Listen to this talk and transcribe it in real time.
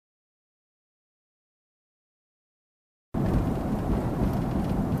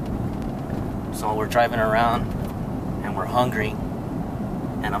So we're driving around and we're hungry,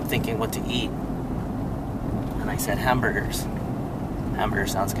 and I'm thinking what to eat. And I said hamburgers. Hamburger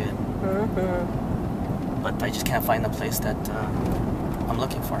sounds good. But I just can't find the place that I'm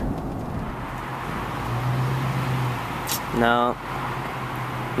looking for. No,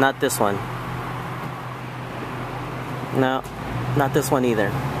 not this one. No, not this one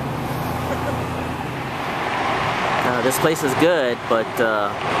either. This place is good, but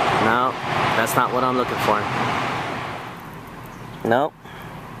no, that's not what I'm looking for. Nope,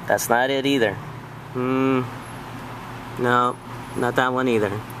 that's not it either. No, not that one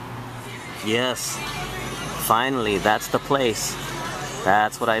either. Yes, finally, that's the place.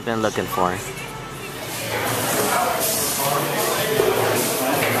 That's what I've been looking for.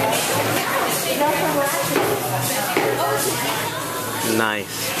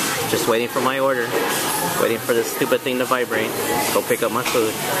 Nice. Just waiting for my order. Waiting for this stupid thing to vibrate. Go pick up my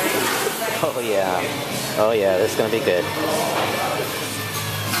food. Oh yeah. Oh yeah, this is gonna be good.